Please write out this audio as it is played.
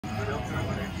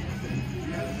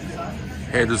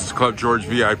Hey, this is Club George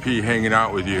VIP hanging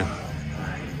out with you.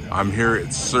 I'm here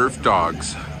at Surf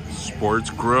Dogs Sports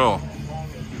Grill.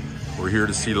 We're here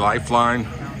to see Lifeline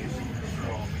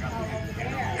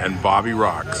and Bobby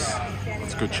Rocks.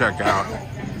 Let's go check out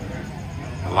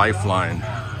Lifeline.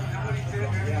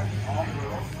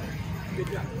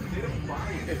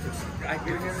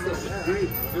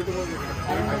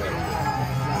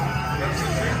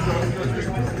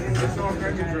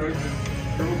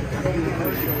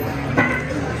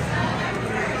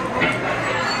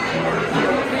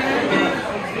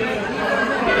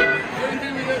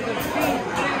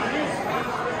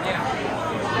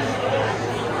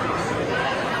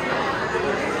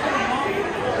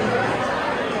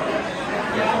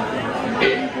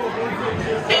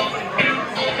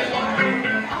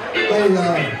 Hey,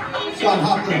 Scott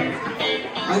Hopper,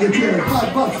 I get you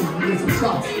 $5 and get some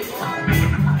shots.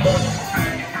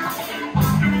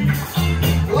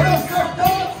 What up, Surf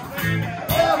Dogs?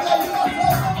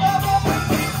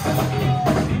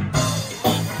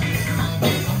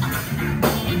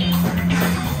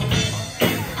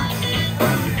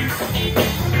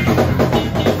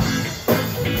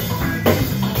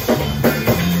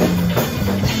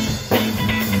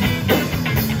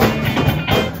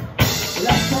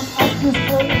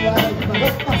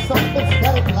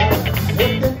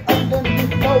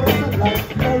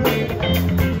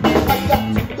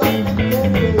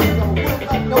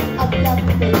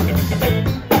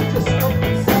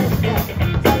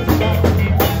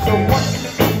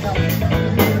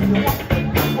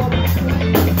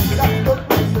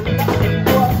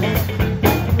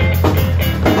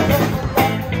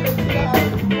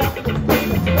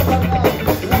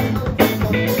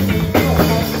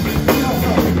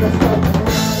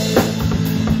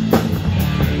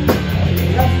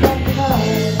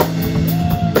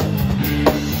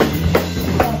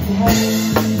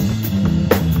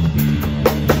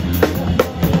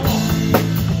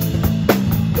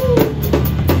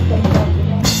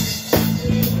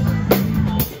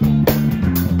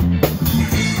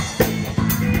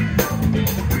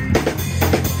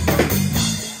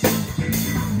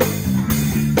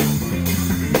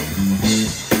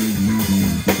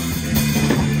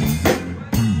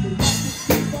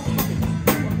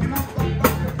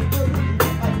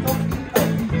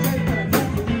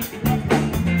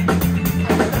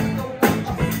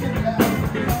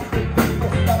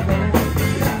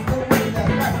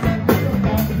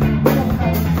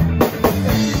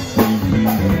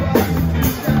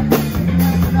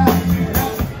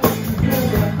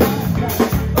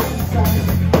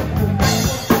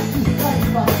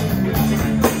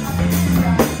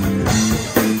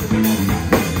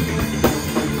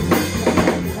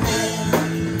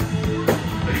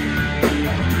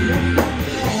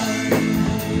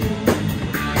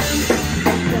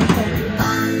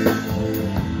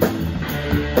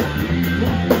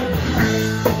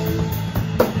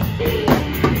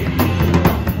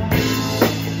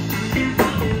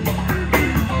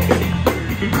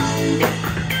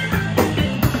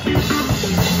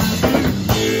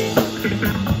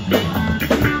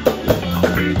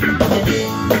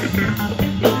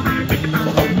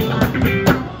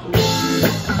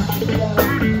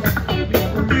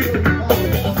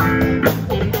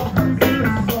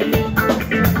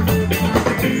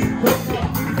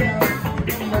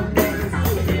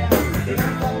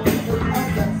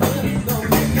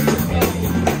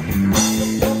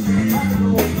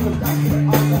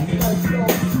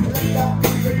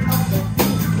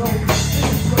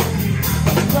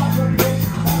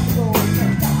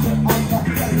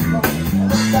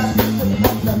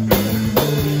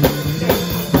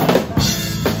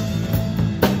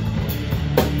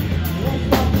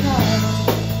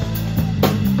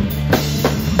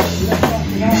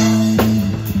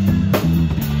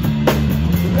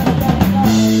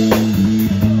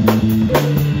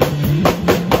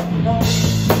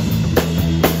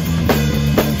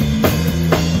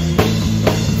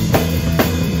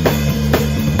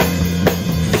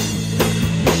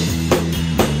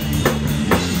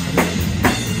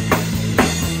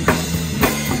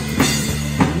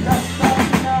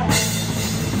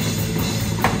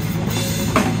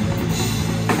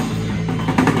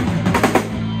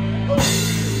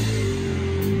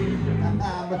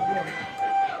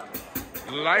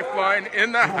 Lifeline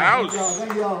in the house.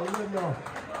 Thank y'all.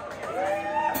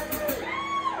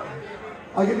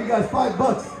 I'll give you guys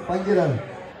 $5 if I can get a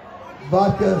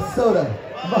vodka soda.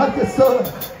 Vodka soda.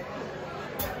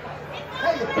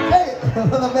 Hey,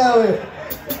 the man here.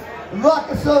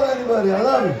 Vodka soda, anybody? I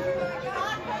love you.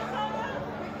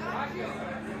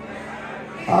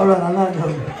 All right, I'm not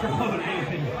going.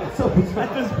 So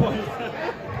at this point.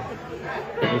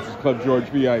 This is Club George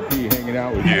VIP hanging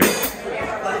out with you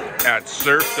at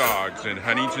Surf Dogs in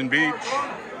Huntington Beach.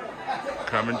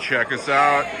 Come and check us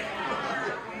out.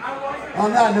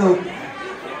 On that note,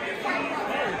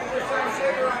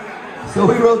 so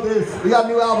we wrote this. We got a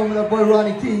new album with our boy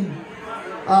Ronnie King.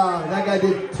 That guy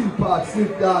did Tupac,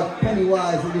 Snoop Dogg,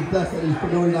 Pennywise, and he's that's he's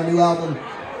promoting our new album.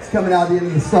 It's coming out at the end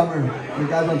of the summer. The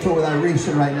guy's on tour with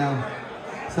Iration right now.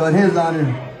 So in his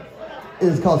honor, it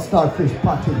is called Starfish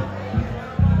Pocket.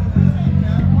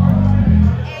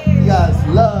 You guys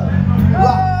love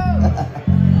rock.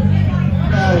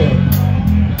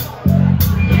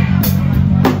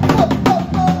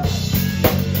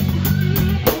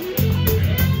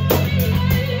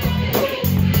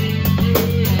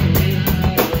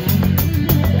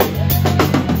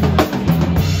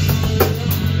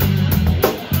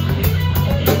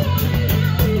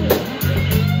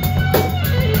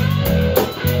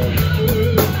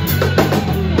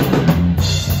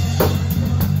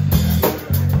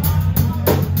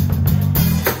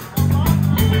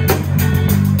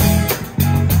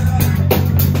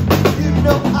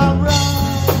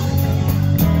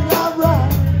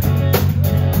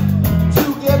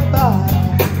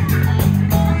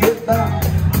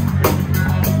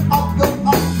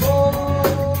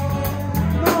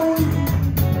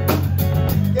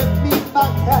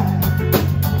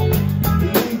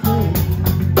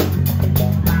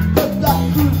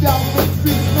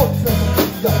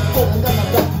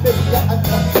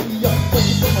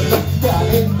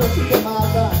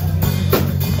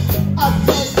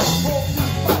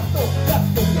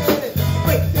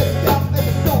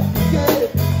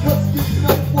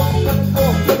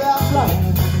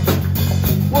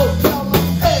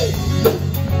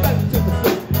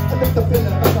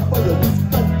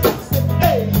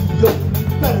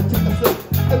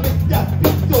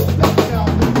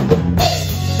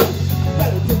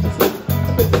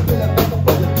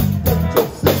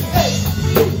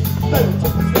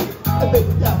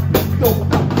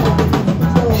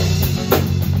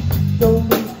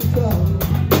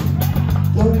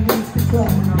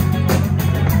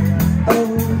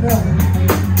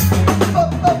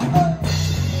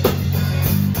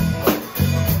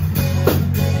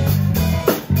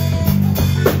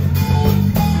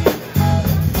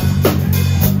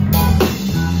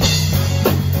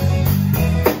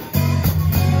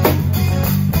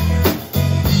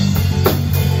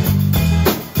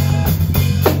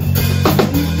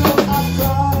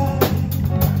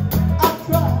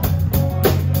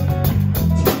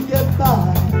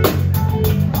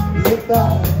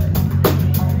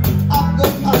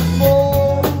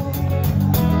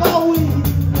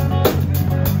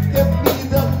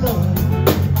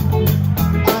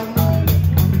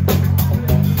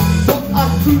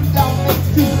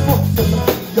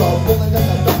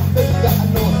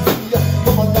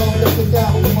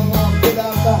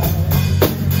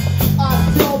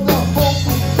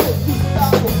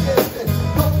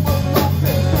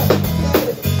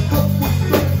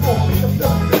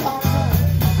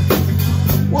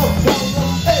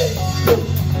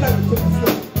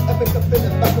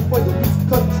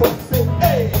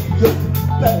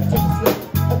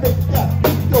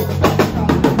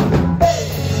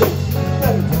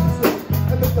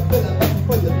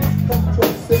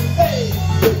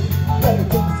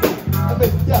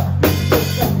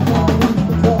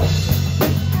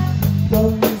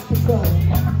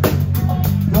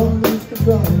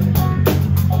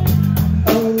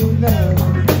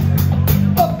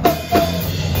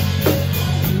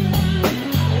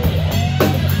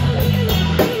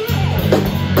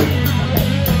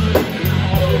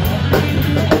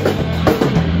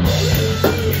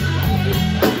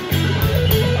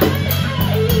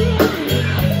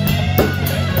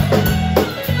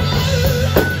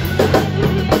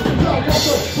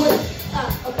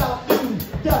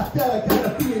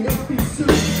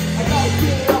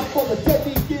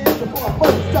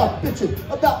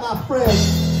 About my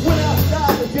friends. Went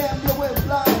outside, the damn girl went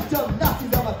blind. Jumped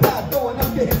Nazis on my path, going up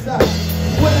to his side.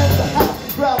 Went in the house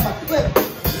and grabbed my clip.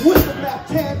 With the Mac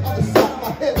 10 on the side of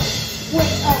my hip.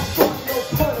 Went out front, no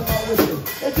point on my whistle.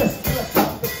 It just left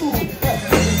out the food. That's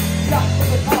it. Got from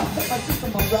the car, set my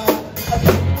system around. I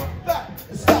took back.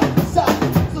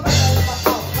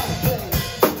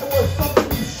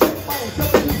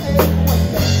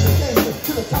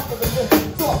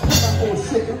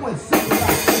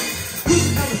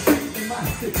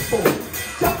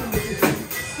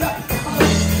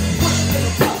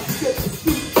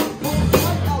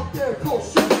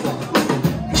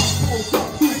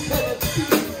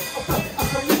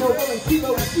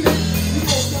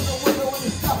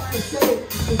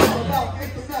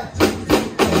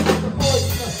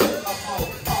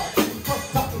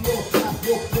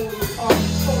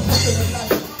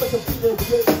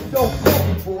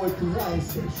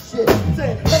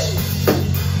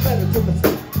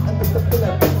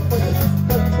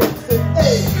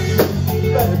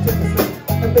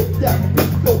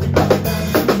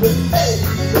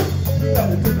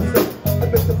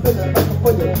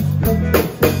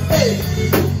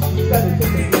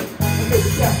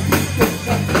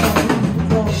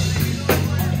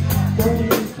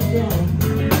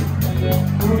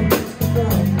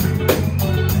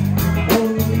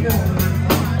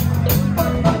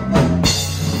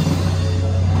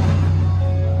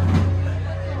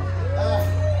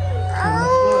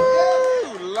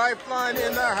 Lifeline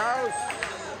in the house.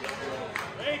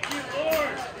 Thank you,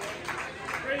 Lord.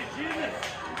 Praise Jesus.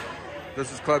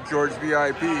 This is Club George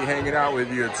VIP hanging out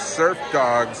with you at Surf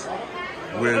Dogs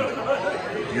with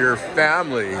your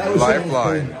family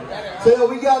Lifeline. So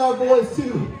we got our boys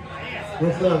too.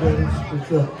 What's up, baby?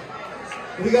 What's up?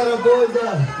 We got our boys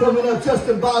coming up,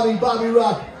 Justin, Bobby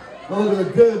Rock. Oh, they're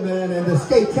good, man. And the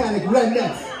Skatanic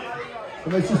Rednecks. So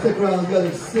make sure you stick around, you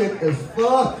guys are sick as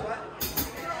fuck.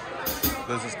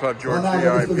 This is Club George I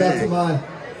VIP. had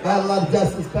a lot of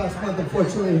deaths this past month,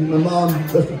 unfortunately. My mom,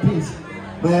 rest in peace,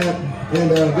 man,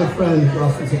 and a good friend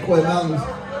lost in Sequoia Mountains.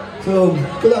 So,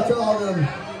 good out to all of them.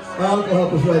 My uncle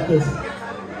helped us write this.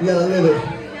 You gotta live it.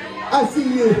 I see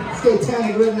you,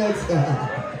 Skatanic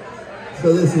Rednecks.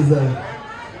 So this is,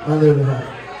 I live it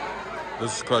out.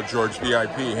 This is Club George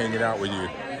VIP hanging out with you.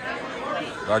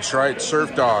 That's right,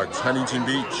 Surf Dogs, Huntington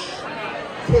Beach.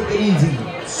 Take it easy.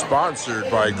 Sponsored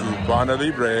by Cubana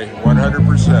Libre,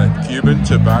 100% Cuban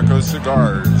tobacco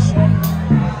cigars.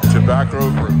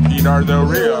 Tobacco from Pinar del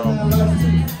Rio.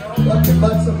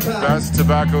 Best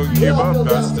tobacco in Cuba,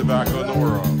 best tobacco in the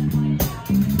world.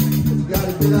 You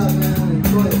gotta get out, man, and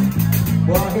enjoy it.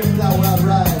 We're out here now, we're out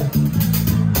riding.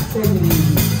 Take it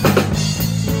easy.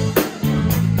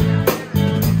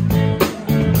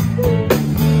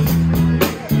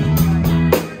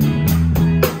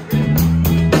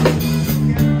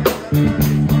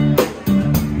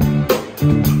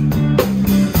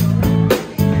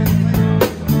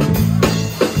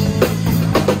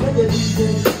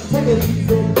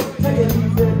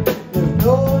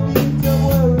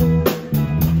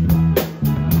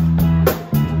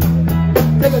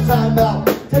 Take a time out,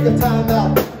 take a time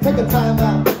out, take a time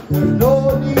out. There's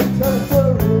no need to